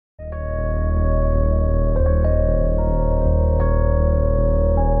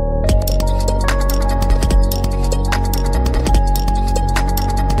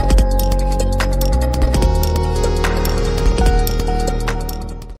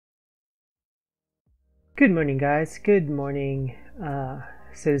Good morning, guys. Good morning,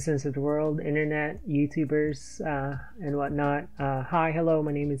 citizens of the world, internet, YouTubers, and whatnot. Hi, hello,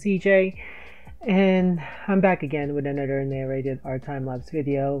 my name is EJ, and I'm back again with another narrated art time-lapse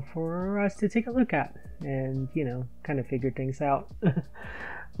video for us to take a look at and, kind of figure things out.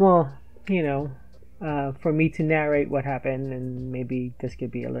 Well, for me to narrate what happened, and maybe this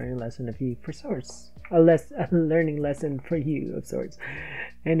could be a learning lesson of you for sorts. A learning lesson for you of sorts.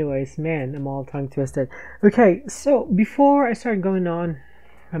 Anyways, man, I'm all tongue twisted. Okay, so before I start going on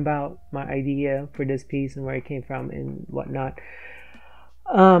about my idea for this piece and where it came from and whatnot,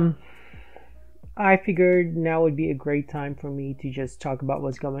 I figured now would be a great time for me to just talk about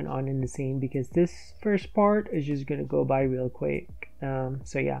what's going on in the scene, because this first part is just gonna go by real quick.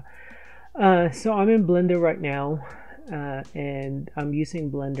 So I'm in Blender right now, and I'm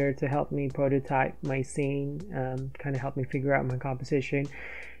using Blender to help me prototype my scene, kind of help me figure out my composition,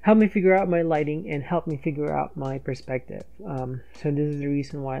 help me figure out my lighting, and help me figure out my perspective. So this is the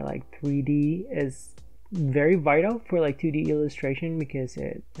reason why 3D is very vital for 2D illustration, because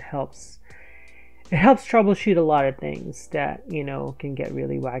it helps troubleshoot a lot of things that can get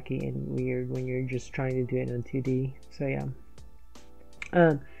really wacky and weird when you're just trying to do it on 2D. So yeah.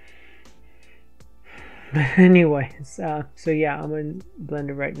 Anyways, I'm in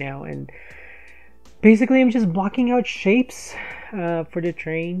Blender right now, and basically I'm just blocking out shapes for the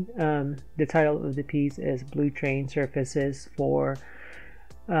train. The title of the piece is Blue Train Surfaces for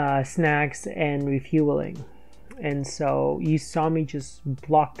Snacks and Refueling. And so you saw me just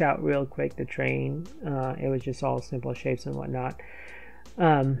blocked out real quick the train. It was just all simple shapes and whatnot.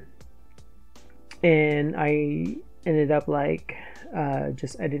 And I ended up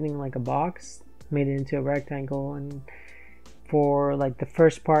just editing a box, made it into a rectangle, and for the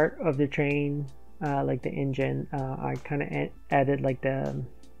first part of the train, the engine, I kind of added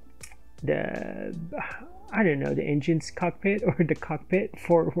the I don't know, the engine's cockpit, or the cockpit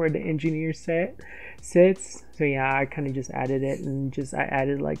for where the engineer sits. So yeah, I kind of just added it, and I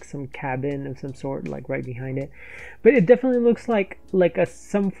added some cabin of some sort right behind it. But it definitely looks like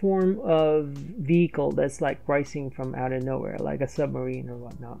some form of vehicle that's rising from out of nowhere, like a submarine or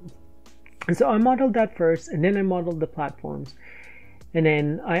whatnot. And so I modeled that first, and then I modeled the platforms, and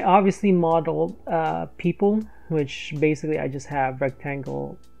then I obviously modeled people, which basically I just have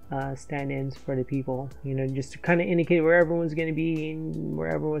rectangle stand-ins for the people, just to kind of indicate where everyone's going to be and where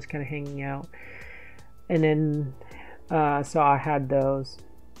everyone's kind of hanging out. And then so I had those,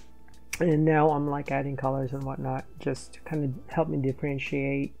 and now I'm adding colors and whatnot, just to kind of help me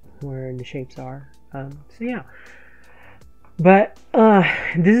differentiate where the shapes are. So yeah. But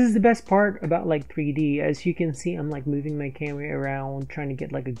this is the best part about 3D. As you can see, I'm moving my camera around, trying to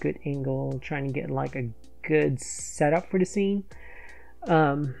get a good angle, trying to get a good setup for the scene.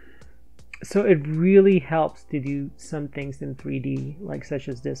 So it really helps to do some things in 3D, such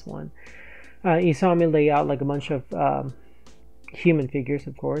as this one. You saw me lay out a bunch of human figures,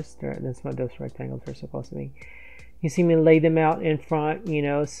 of course. That's what those rectangles are supposed to be. You see me lay them out in front,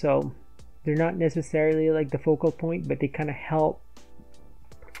 so they're not necessarily the focal point, but they kind of help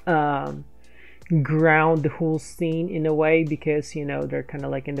ground the whole scene in a way, because they're kind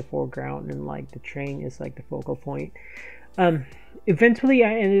of in the foreground, and the train is the focal point. Eventually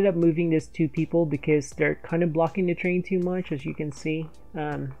I ended up moving this to people, because they're kind of blocking the train too much. As you can see,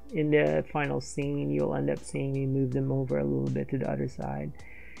 in the final scene, you'll end up seeing me move them over a little bit to the other side,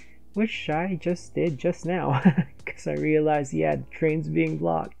 which I just did just now, because I realized, yeah, the train's being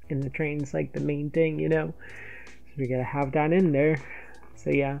blocked, and the train's the main thing, so we gotta have that in there.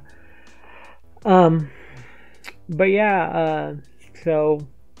 So yeah. But yeah, so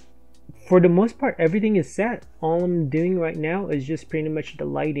for the most part, everything is set. All I'm doing right now is just pretty much the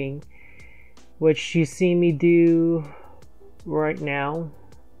lighting, which you see me do right now.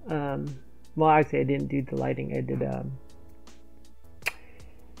 Well, actually I didn't do the lighting. I did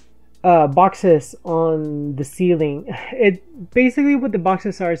boxes on the ceiling. It basically, what the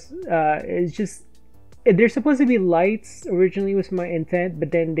boxes are is just, they're supposed to be lights. Originally was my intent,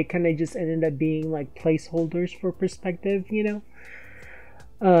 but then they kind of just ended up being placeholders for perspective.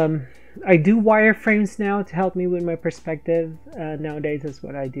 I do wireframes now to help me with my perspective. Nowadays that's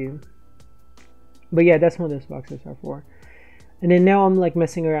what I do. But yeah, that's what those boxes are for. And then now I'm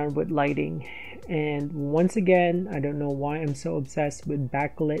messing around with lighting, and once again, I don't know why I'm so obsessed with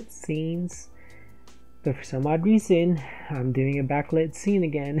backlit scenes, but for some odd reason I'm doing a backlit scene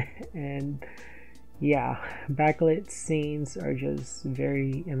again. And yeah, backlit scenes are just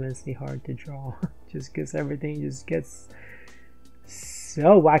very immensely hard to draw, just because everything just gets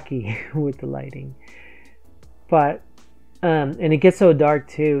so wacky with the lighting. But and it gets so dark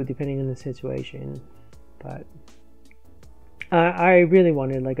too, depending on the situation. But I really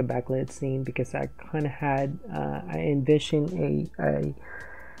wanted like a backlit scene because I kind of had I envisioned a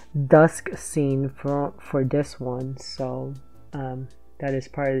dusk scene for this one, so that is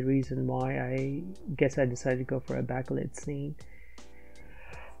part of the reason why I guess I decided to go for a backlit scene.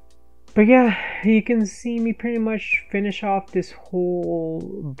 But yeah, you can see me pretty much finish off this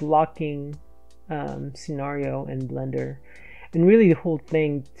whole blocking scenario in Blender, and really the whole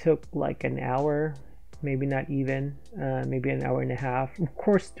thing took like an hour, maybe not even, maybe an hour and a half. Of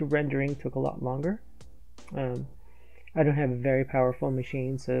course the rendering took a lot longer. I don't have a very powerful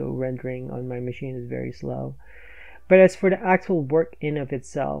machine, so rendering on my machine is very slow. But as for the actual work in of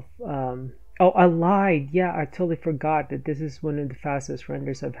itself, oh, I lied. Yeah, I totally forgot that this is one of the fastest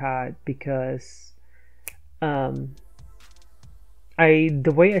renders I've had, because the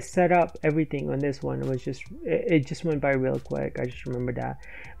way I set up everything on this one was just, it just went by real quick. I just remember that.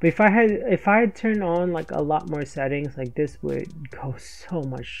 But if I had turned on like a lot more settings, like this would go so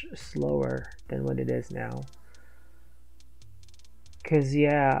much slower than what it is now. Cause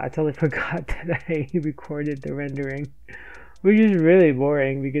yeah, I totally forgot that I recorded the rendering, which is really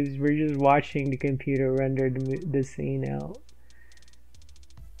boring because we're just watching the computer render the scene out.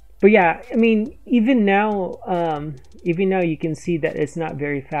 But yeah, I mean, even now you can see that it's not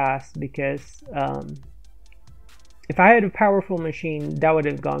very fast, because if I had a powerful machine, that would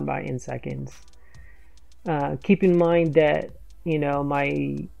have gone by in seconds. Keep in mind that, you know,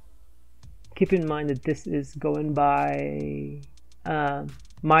 keep in mind that this is going by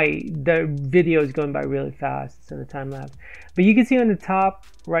the video is going by really fast. It's in the time lapse, but you can see on the top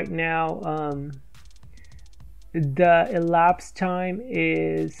right now the elapsed time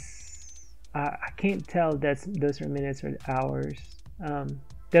is I can't tell if those are minutes or hours.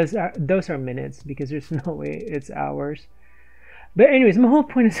 Those are minutes, because there's no way it's hours. But anyways, my whole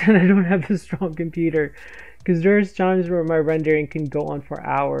point is that I don't have a strong computer, because there's times where my rendering can go on for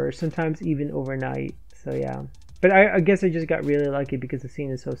hours, sometimes even overnight. So yeah. But I guess I just got really lucky because the scene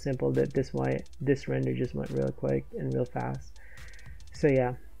is so simple that this render just went real quick and real fast. So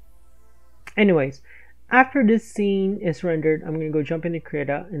yeah. Anyways, after this scene is rendered, I'm going to go jump into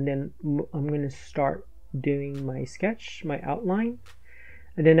Krita, and then I'm going to start doing my sketch, my outline.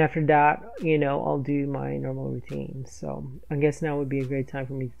 And then after that, you know, I'll do my normal routine. So I guess now would be a great time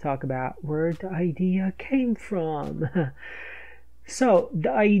for me to talk about where the idea came from. So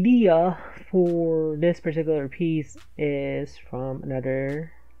the idea for this particular piece is from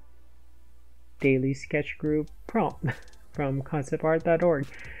another daily sketch group prompt from conceptart.org.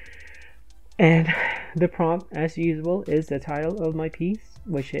 And the prompt, as usual, is the title of my piece,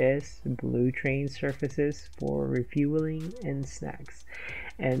 which is Blue Train Surfaces for Refueling and Snacks.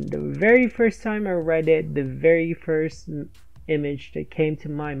 And the very first time I read it, the very first image that came to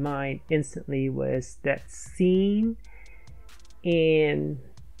my mind instantly was that scene in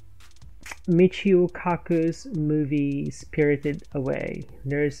Michio Kaku's movie Spirited Away.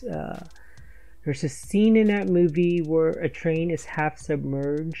 There's a scene in that movie where a train is half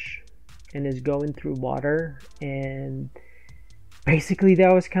submerged and is going through water, and basically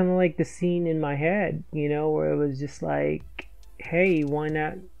that was kind of like the scene in my head, you know, where it was just like, hey, why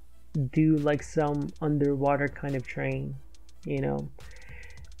not do like some underwater kind of train, you know?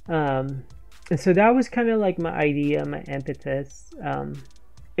 And so that was kind of like my idea, my impetus.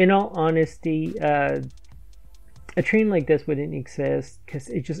 In all honesty, a train like this wouldn't exist, because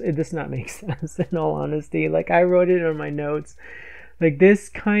it does not make sense. In all honesty, like I wrote it on my notes, like this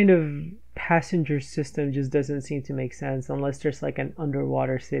kind of passenger system just doesn't seem to make sense unless there's like an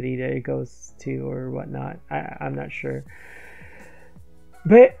underwater city that it goes to or whatnot. I'm not sure.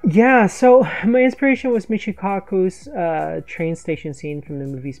 But yeah, so my inspiration was Michio Kaku's train station scene from the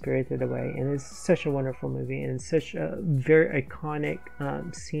movie Spirited Away, and it's such a wonderful movie and such a very iconic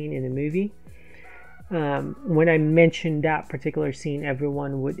scene in the movie. When I mentioned that particular scene,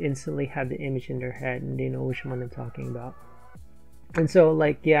 everyone would instantly have the image in their head and they know which one I'm talking about. And so,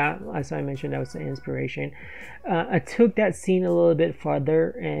 like, yeah, as I mentioned, that was the inspiration. I took that scene a little bit further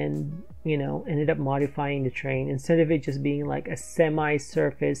and, you know, ended up modifying the train. Instead of it just being like a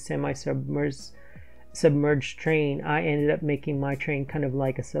semi-surface, submerged train, I ended up making my train kind of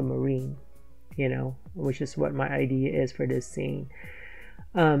like a submarine, you know, which is what my idea is for this scene.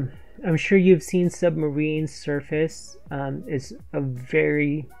 I'm sure you've seen submarine surface. It's a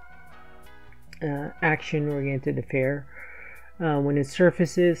very action-oriented affair. When it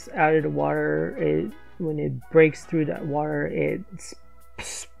surfaces out of the water, when it breaks through that water, it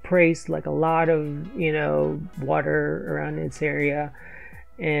sprays like a lot of, you know, water around its area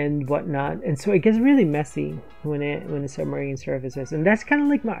and whatnot, and so it gets really messy when the submarine surfaces. And that's kind of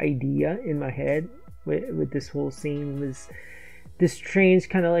like my idea in my head. with this whole scene was this train's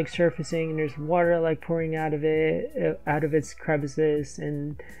kind of like surfacing and there's water like pouring out of it, out of its crevices,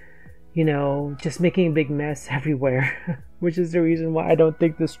 and you know, just making a big mess everywhere. Which is the reason why I don't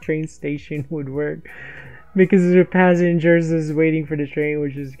think this train station would work, because the passengers is waiting for the train,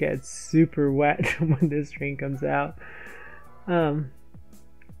 which just gets super wet when this train comes out.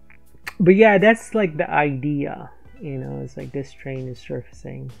 But yeah, that's like the idea, you know. It's like this train is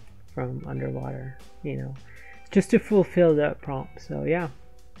surfacing from underwater, you know, just to fulfill that prompt. So yeah.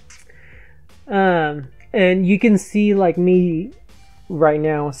 And you can see like me right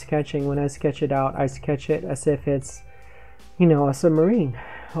now sketching. When I sketch it out, I sketch it as if it's, you know, a submarine.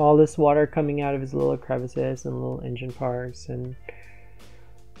 All this water coming out of its little crevices and little engine parts, and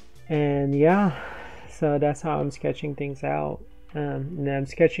yeah, so that's how I'm sketching things out. And then I'm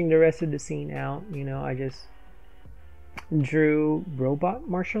sketching the rest of the scene out. You know, I just drew robot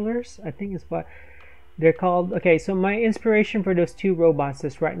marshallers, I think is what they're called. Okay, so my inspiration for those two robots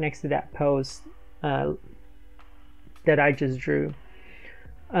is right next to that post that I just drew.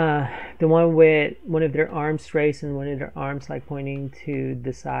 The one with one of their arms raised and one of their arms like pointing to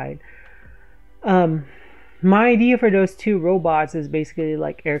the side. My idea for those two robots is basically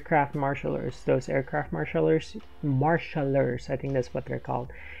like aircraft marshallers. Those aircraft marshallers, I think that's what they're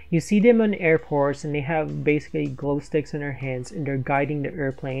called. You see them on airports and they have basically glow sticks in their hands and they're guiding the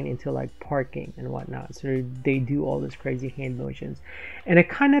airplane into like parking and whatnot. So they do all this crazy hand motions. And I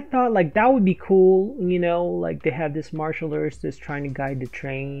kind of thought like that would be cool, you know, like they have this marshallers just trying to guide the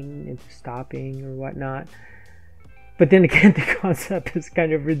train into stopping or whatnot. But then again, the concept is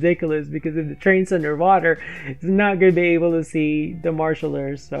kind of ridiculous, because if the train's underwater, it's not going to be able to see the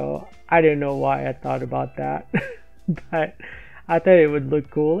marshallers. So I don't know why I thought about that. But I thought it would look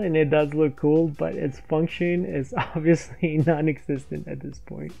cool, and it does look cool, but its function is obviously non-existent at this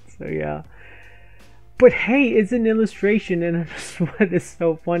point. So yeah. But hey, it's an illustration, and that's what is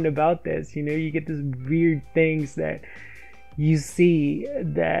so fun about this. You know, you get these weird things that you see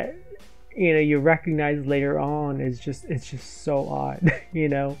that, you know, you recognize later on. It's just so odd. You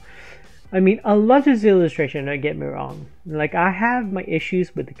know, I mean, I love this illustration, don't get me wrong. Like, I have my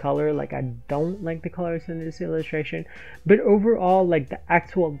issues with the color. Like, I don't like the colors in this illustration, but overall, like, the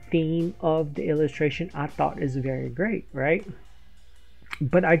actual theme of the illustration I thought is very great, right?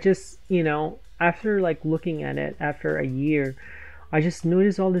 But I just, you know, after like looking at it after a year, I just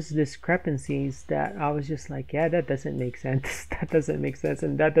noticed all these discrepancies that I was just like, yeah, that doesn't make sense. That doesn't make sense.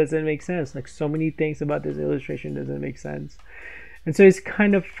 And that doesn't make sense. Like, so many things about this illustration doesn't make sense. And so it's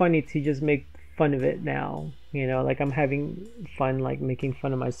kind of funny to just make fun of it now. You know, like I'm having fun, like making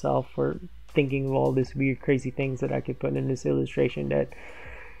fun of myself for thinking of all these weird, crazy things that I could put in this illustration that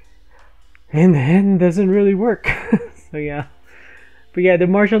in the end doesn't really work. So yeah. But yeah, the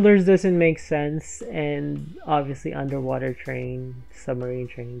marshallers doesn't make sense, and obviously underwater train, submarine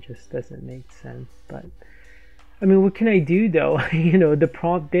train just doesn't make sense. But I mean, what can I do though? You know, the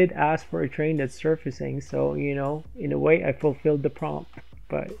prompt did ask for a train that's surfacing, so you know, in a way I fulfilled the prompt.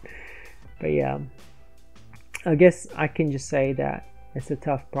 But yeah, I guess I can just say that it's a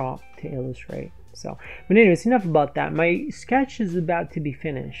tough prompt to illustrate. So, but anyways, enough about that. My sketch is about to be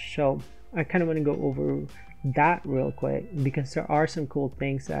finished, so I kind of want to go over that real quick, because there are some cool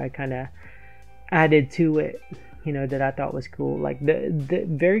things that I kind of added to it, you know, that I thought was cool. Like the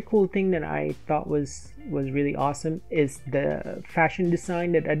very cool thing that I thought was really awesome is the fashion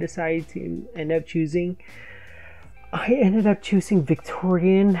design that I decided to end up choosing. I ended up choosing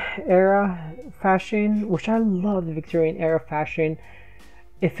Victorian era fashion, which I love the Victorian era fashion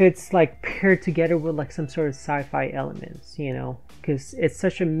if it's like paired together with like some sort of sci-fi elements, you know, because it's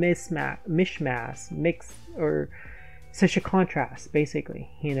such a mix, or such a contrast, basically,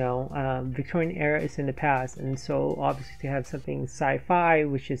 you know. Victorian era is in the past, and so obviously to have something sci-fi,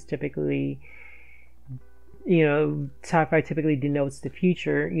 which is typically, you know, sci-fi typically denotes the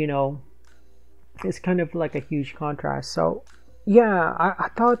future, you know, it's kind of like a huge contrast. So yeah, I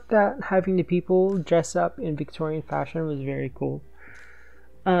thought that having the people dress up in Victorian fashion was very cool.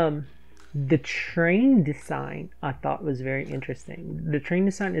 The train design I thought was very interesting. The train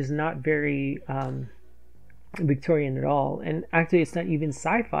design is not very Victorian at all, and actually it's not even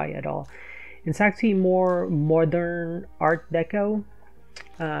sci-fi at all. It's actually more modern art deco.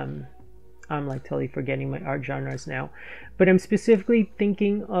 I'm like totally forgetting my art genres now, but I'm specifically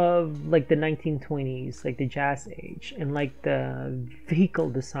thinking of like the 1920s, like the Jazz Age, and like the vehicle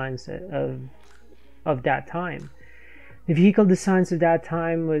designs of that time. The vehicle designs of that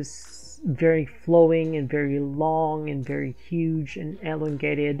time was very flowing and very long and very huge and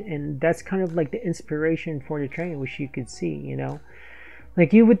elongated, and that's kind of like the inspiration for the train, which you could see, you know.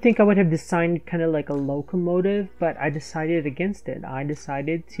 Like, you would think I would have designed kind of like a locomotive, but I decided against it. I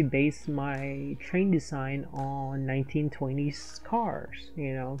decided to base my train design on 1920s cars,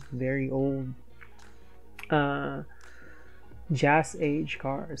 you know, very old jazz age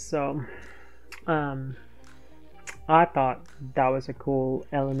cars. So I thought that was a cool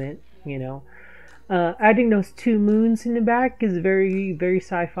element, you know. Adding those two moons in the back is very, very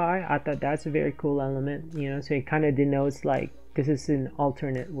sci-fi. I thought that's a very cool element, you know, so it kind of denotes like this is an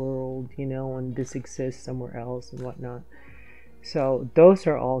alternate world, you know, and this exists somewhere else and whatnot. So those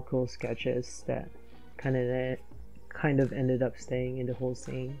are all cool sketches that kind of ended up staying in the whole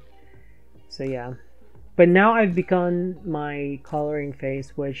scene. So yeah, but now I've begun my coloring phase,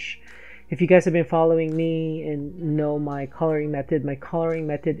 which, if you guys have been following me and know my coloring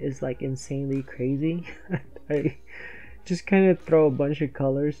method is like insanely crazy. I just kind of throw a bunch of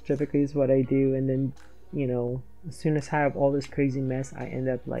colors, typically is what I do, and then, you know, as soon as I have all this crazy mess, I end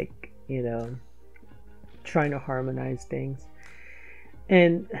up like, you know, trying to harmonize things.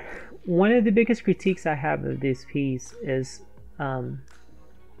 And one of the biggest critiques I have of this piece is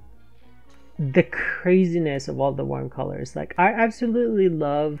the craziness of all the warm colors. Like, I absolutely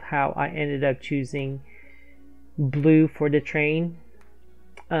love how I ended up choosing blue for the train,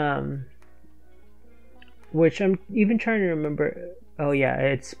 which I'm even trying to remember. Oh yeah,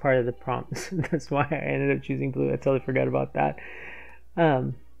 it's part of the prompt. That's why I ended up choosing blue. I totally forgot about that.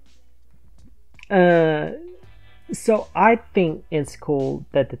 So I think it's cool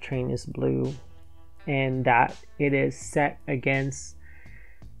that the train is blue and that it is set against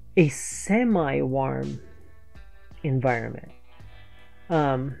a semi-warm environment.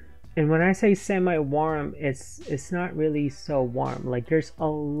 And when I say semi-warm, it's not really so warm. Like, there's a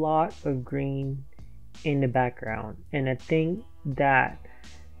lot of green in the background, and I think that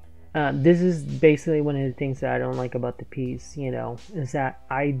this is basically one of the things that I don't like about the piece, you know, is that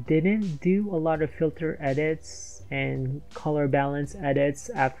I didn't do a lot of filter edits and color balance edits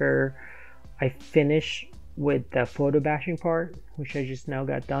after I finished with the photo bashing part, which I just now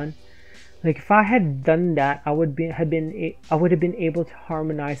got done. Like, if I had done that, I would have been able to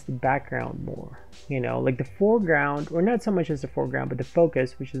harmonize the background more, you know, like the foreground, or not so much as the foreground, but the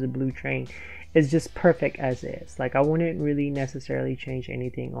focus, which is a blue train, is just perfect as is. Like, I wouldn't really necessarily change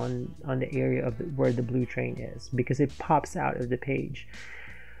anything on the area of where the blue train is, because it pops out of the page.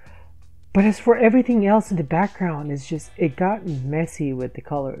 But as for everything else in the background, it's just, it got messy with the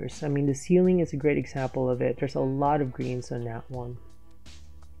colors. I mean, the ceiling is a great example of it. There's a lot of greens on that one,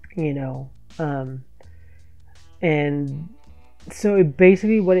 you know. And so it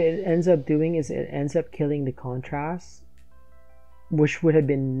basically, what it ends up doing is it ends up killing the contrast, which would have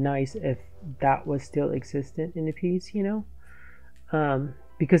been nice if that was still existent in the piece, you know.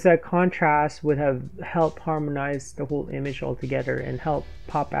 Because that contrast would have helped harmonize the whole image altogether and help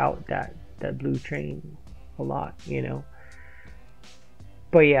pop out that blue train a lot, you know.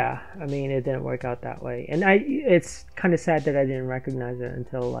 But yeah, I mean, it didn't work out that way, and it's kind of sad that I didn't recognize it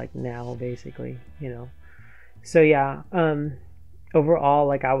until like now, basically, you know. So yeah, overall,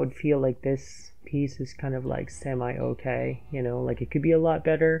 like, I would feel like this piece is kind of like semi okay, you know, like it could be a lot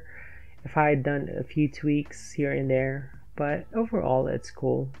better if I had done a few tweaks here and there, but overall it's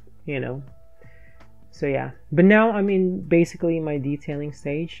cool, you know. So yeah, but now I'm in basically my detailing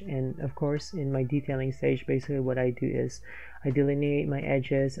stage, and of course in my detailing stage, basically what I do is I delineate my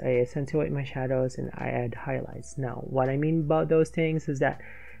edges, I accentuate my shadows, and I add highlights. Now, what I mean about those things is that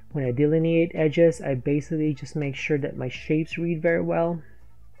when I delineate edges, I basically just make sure that my shapes read very well,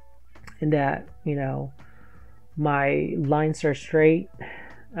 and that, you know, my lines are straight.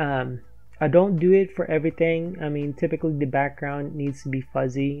 I don't do it for everything. I mean, typically the background needs to be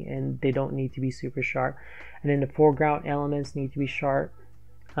fuzzy and they don't need to be super sharp, and then the foreground elements need to be sharp.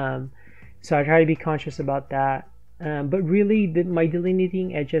 So I try to be conscious about that. But really, my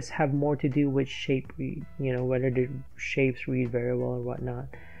delineating edges have more to do with shape read, you know, whether the shapes read very well or whatnot.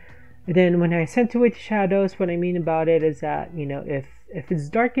 And then when I accentuate the shadows, what I mean about it is that, you know, if it's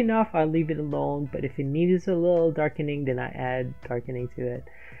dark enough, I leave it alone, but if it needs a little darkening, then I add darkening to it.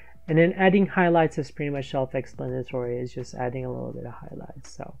 And then adding highlights is pretty much self-explanatory. It's just adding a little bit of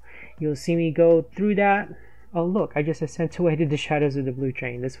highlights. So you'll see me go through that. Oh look, I just accentuated the shadows of the blue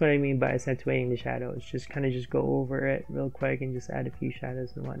train. That's what I mean by accentuating the shadows. Just kind of just go over it real quick and just add a few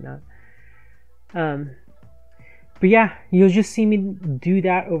shadows and whatnot. But yeah, you'll just see me do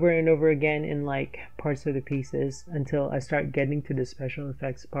that over and over again in like parts of the pieces until I start getting to the special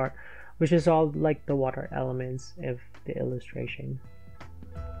effects part, which is all like the water elements of the illustration.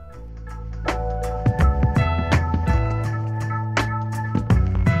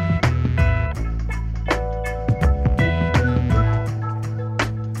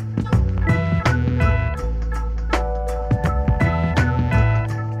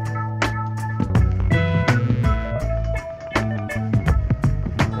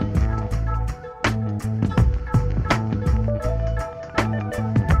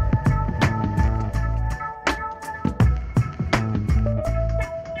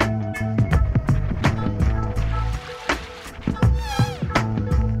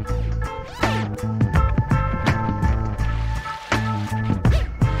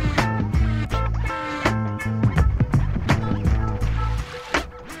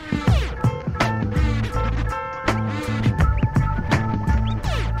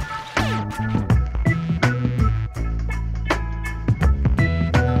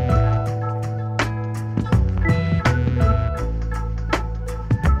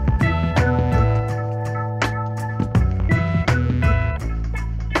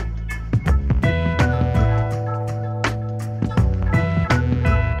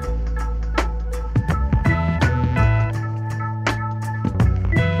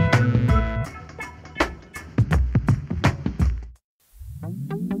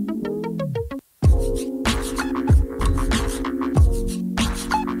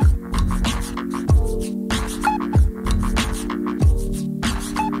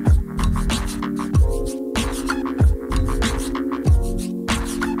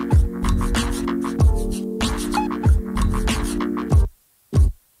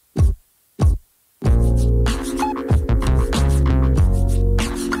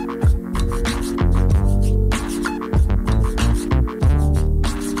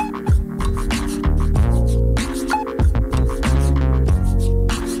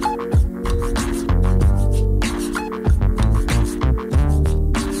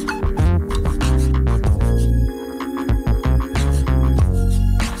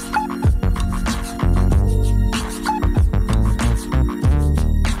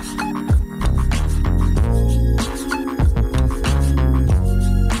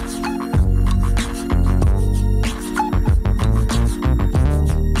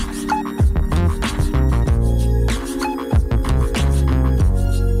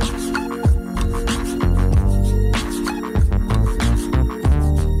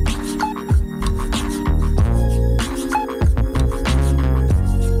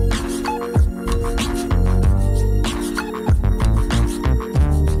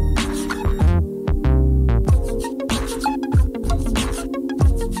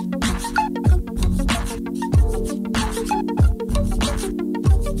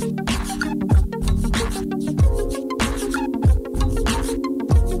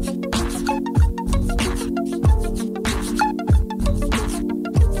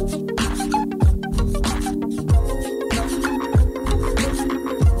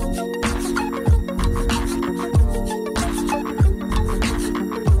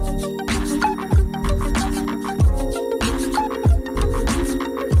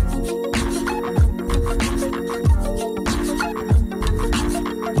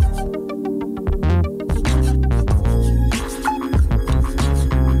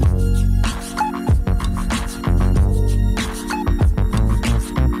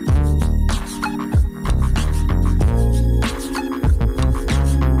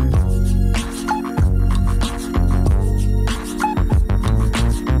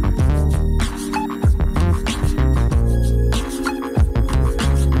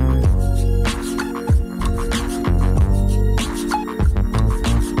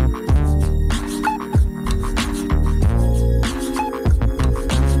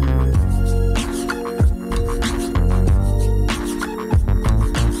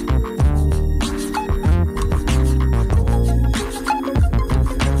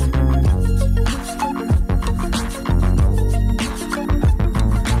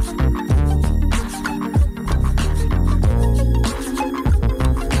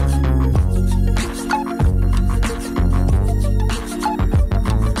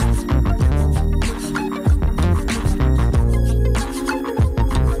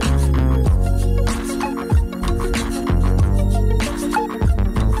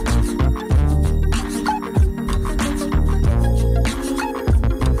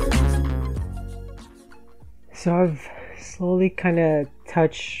 really kind of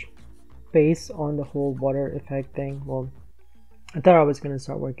touch base on the whole water effect thing. Well, I thought I was going to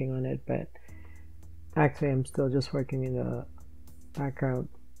start working on it, but actually I'm still just working in the background.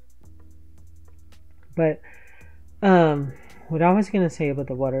 But what I was going to say about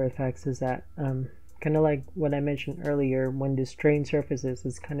the water effects is that kind of like what I mentioned earlier, when this terrain surfaces,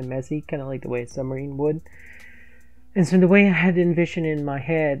 it's kind of messy, kind of like the way a submarine would. And so the way I had envisioned in my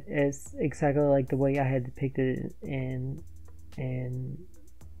head is exactly like the way I had depicted it in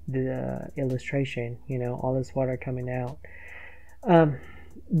the illustration, you know, all this water coming out.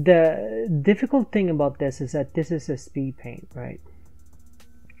 The difficult thing about this is that this is a speed paint, right?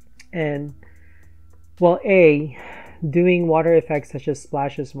 And well, doing water effects such as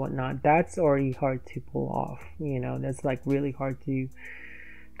splashes and whatnot, that's already hard to pull off, you know. That's like really hard to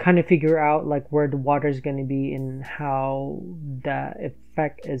kind of figure out like where the water is going to be and how the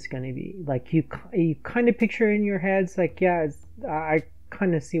effect is going to be. Like you kind of picture in your heads like, yeah, I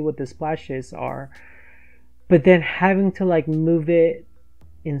kind of see what the splashes are, but then having to like move it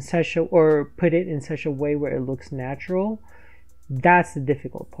in such a, or put it in such a way where it looks natural, that's the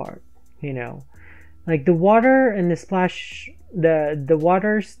difficult part, you know. Like the water and the splash, the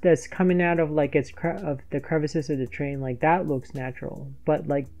waters that's coming out of like of the crevices of the train, like that looks natural. But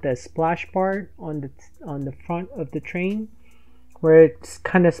like the splash part on the front of the train, where it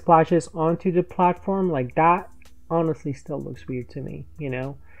kind of splashes onto the platform, like that honestly still looks weird to me, you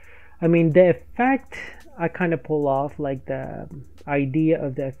know. I mean, the effect I kind of pull off, like the idea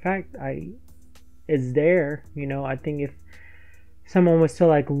of the effect is there, you know. I think if someone was to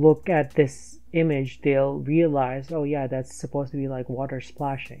like look at this image, they'll realize, oh yeah, that's supposed to be like water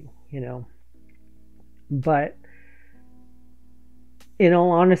splashing, you know. But in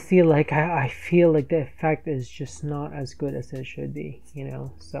all honesty, like I feel like the effect is just not as good as it should be, you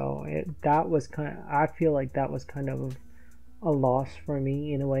know. So I feel like that was kind of a loss for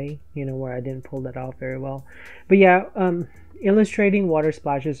me in a way, you know, where I didn't pull that off very well. But yeah, illustrating water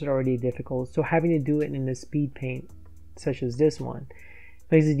splashes are already difficult, so having to do it in a speed paint such as this one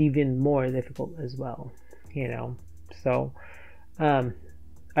makes it even more difficult as well, you know. So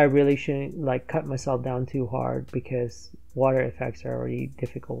I really shouldn't like cut myself down too hard, because water effects are already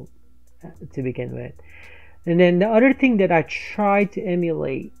difficult to begin with. And then the other thing that I tried to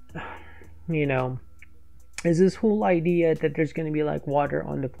emulate, you know, is this whole idea that there's going to be like water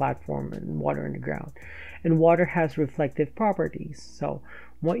on the platform and water in the ground, and water has reflective properties. So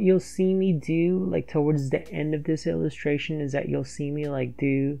what you'll see me do like towards the end of this illustration is that you'll see me like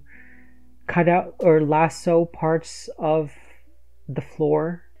cut out or lasso parts of the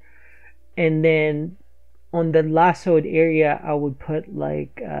floor, and then on the lassoed area I would put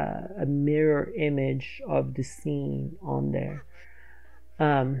like a mirror image of the scene on there,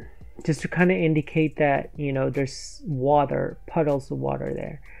 just to kind of indicate that, you know, there's puddles of water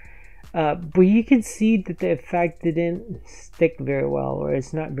there. But you can see that the effect didn't stick very well, or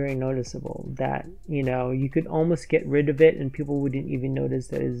it's not very noticeable. That, you know, you could almost get rid of it and people wouldn't even notice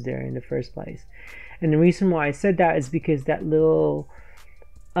that it's there in the first place. And the reason why I said that is because that little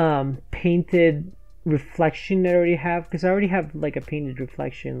painted reflection that I already have, because I already have like a painted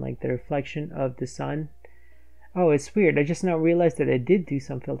reflection, like the reflection of the sun. Oh, it's weird. I just now realized that I did do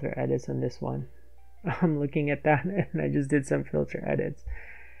some filter edits on this one. I'm looking at that and I just did some filter edits.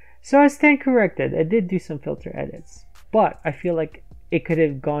 So I stand corrected. I did do some filter edits, but I feel like it could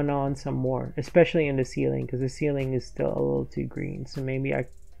have gone on some more, especially in the ceiling, because the ceiling is still a little too green. So maybe I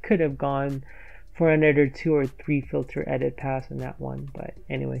could have gone for another 2 or 3 filter edit pass on that one. But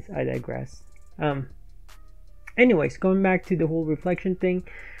anyways, I digress. Anyways, going back to the whole reflection thing,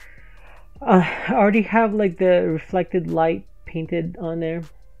 I already have like the reflected light painted on there,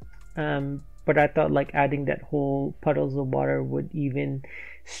 but I thought like adding that whole puddles of water would even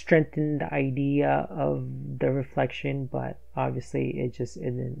strengthen the idea of the reflection, but obviously it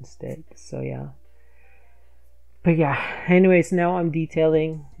didn't stick. So yeah. But yeah, anyways, now I'm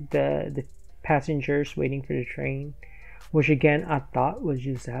detailing the passengers waiting for the train, which again I thought was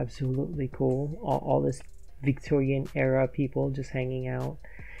just absolutely cool. All this Victorian era people just hanging out,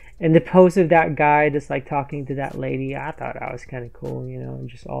 and the pose of that guy just like talking to that lady, I thought that was kind of cool, you know. It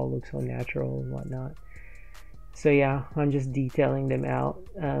just all looks so natural and whatnot. So yeah, I'm just detailing them out.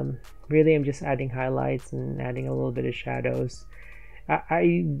 Really, I'm just adding highlights and adding a little bit of shadows.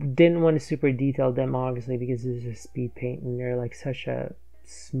 I didn't want to super detail them, obviously, because this is a speed paint and they're like such a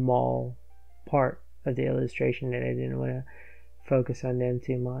small part of the illustration that I didn't want to focus on them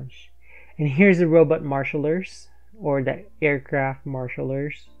too much. And here's the robot marshalers, or the aircraft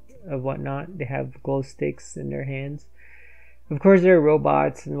marshalers of whatnot. They have glow sticks in their hands. Of course, there are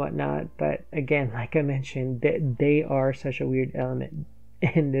robots and whatnot, but again, like I mentioned, they are such a weird element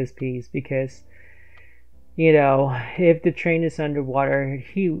in this piece because, you know, if the train is underwater,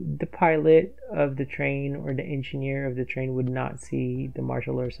 the pilot of the train or the engineer of the train would not see the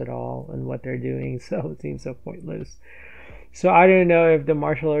marshalers at all and what they're doing, so it seems so pointless. So I don't know if the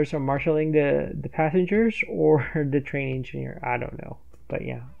marshalers are marshaling the passengers or the train engineer. I don't know. But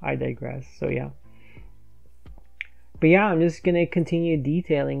yeah, I digress. So yeah. But yeah, I'm just gonna continue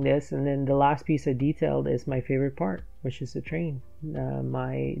detailing this, and then the last piece I detailed is my favorite part, which is the train.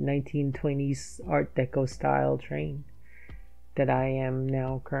 My 1920s Art Deco style train that I am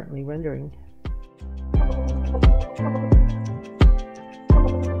now currently rendering.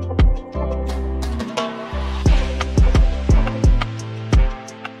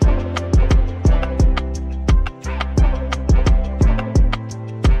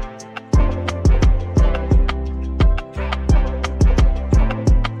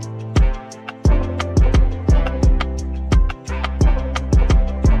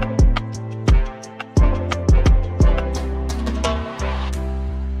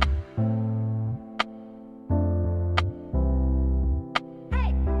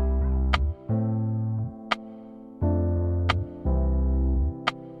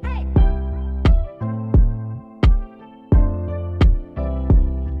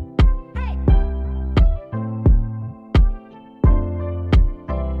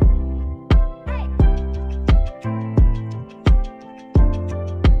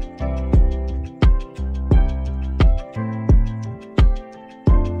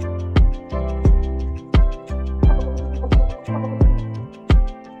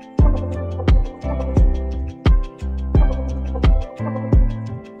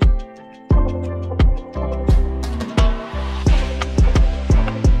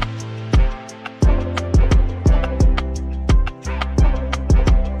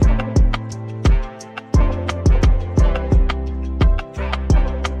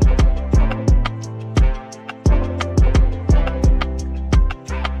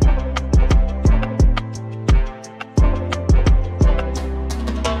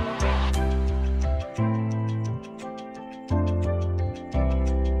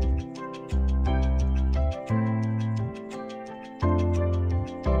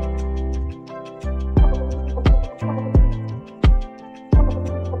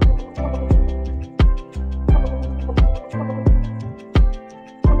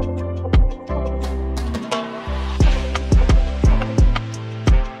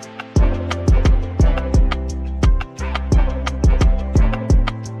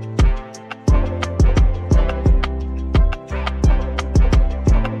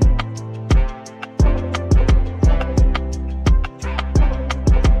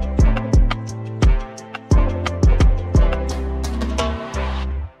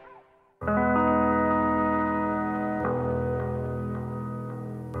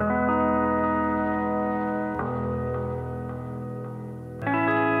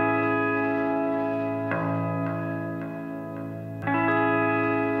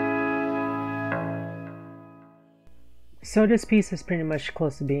 So this piece is pretty much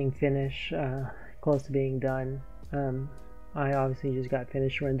close to being finished, close to being done. I obviously just got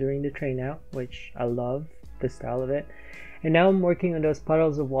finished rendering the train out, which I love the style of it. And now I'm working on those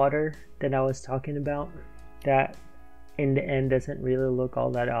puddles of water that I was talking about, that in the end doesn't really look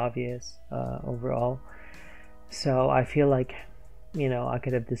all that obvious overall. So I feel like, you know, I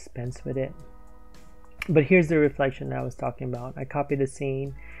could have dispensed with it. But here's the reflection that I was talking about. I copied the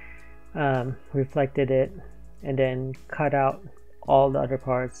scene, reflected it, and then cut out all the other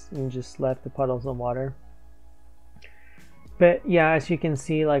parts and just left the puddles of water. But yeah, as you can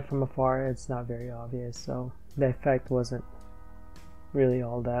see, like from afar, it's not very obvious, so the effect wasn't really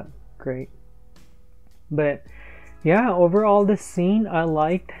all that great. But yeah, overall this scene I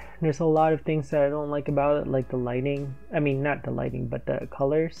liked. There's a lot of things that I don't like about it, like the lighting. I mean, not the lighting, but the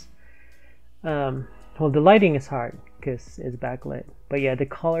colors. Well, the lighting is hard because it's backlit, but yeah, the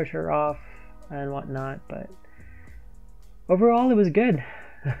colors are off and whatnot. But overall it was good.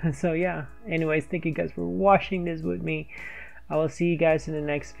 So yeah, anyways, thank you guys for watching this with me. I will see you guys in the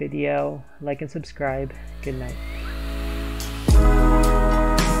next video. Like and subscribe. Good night.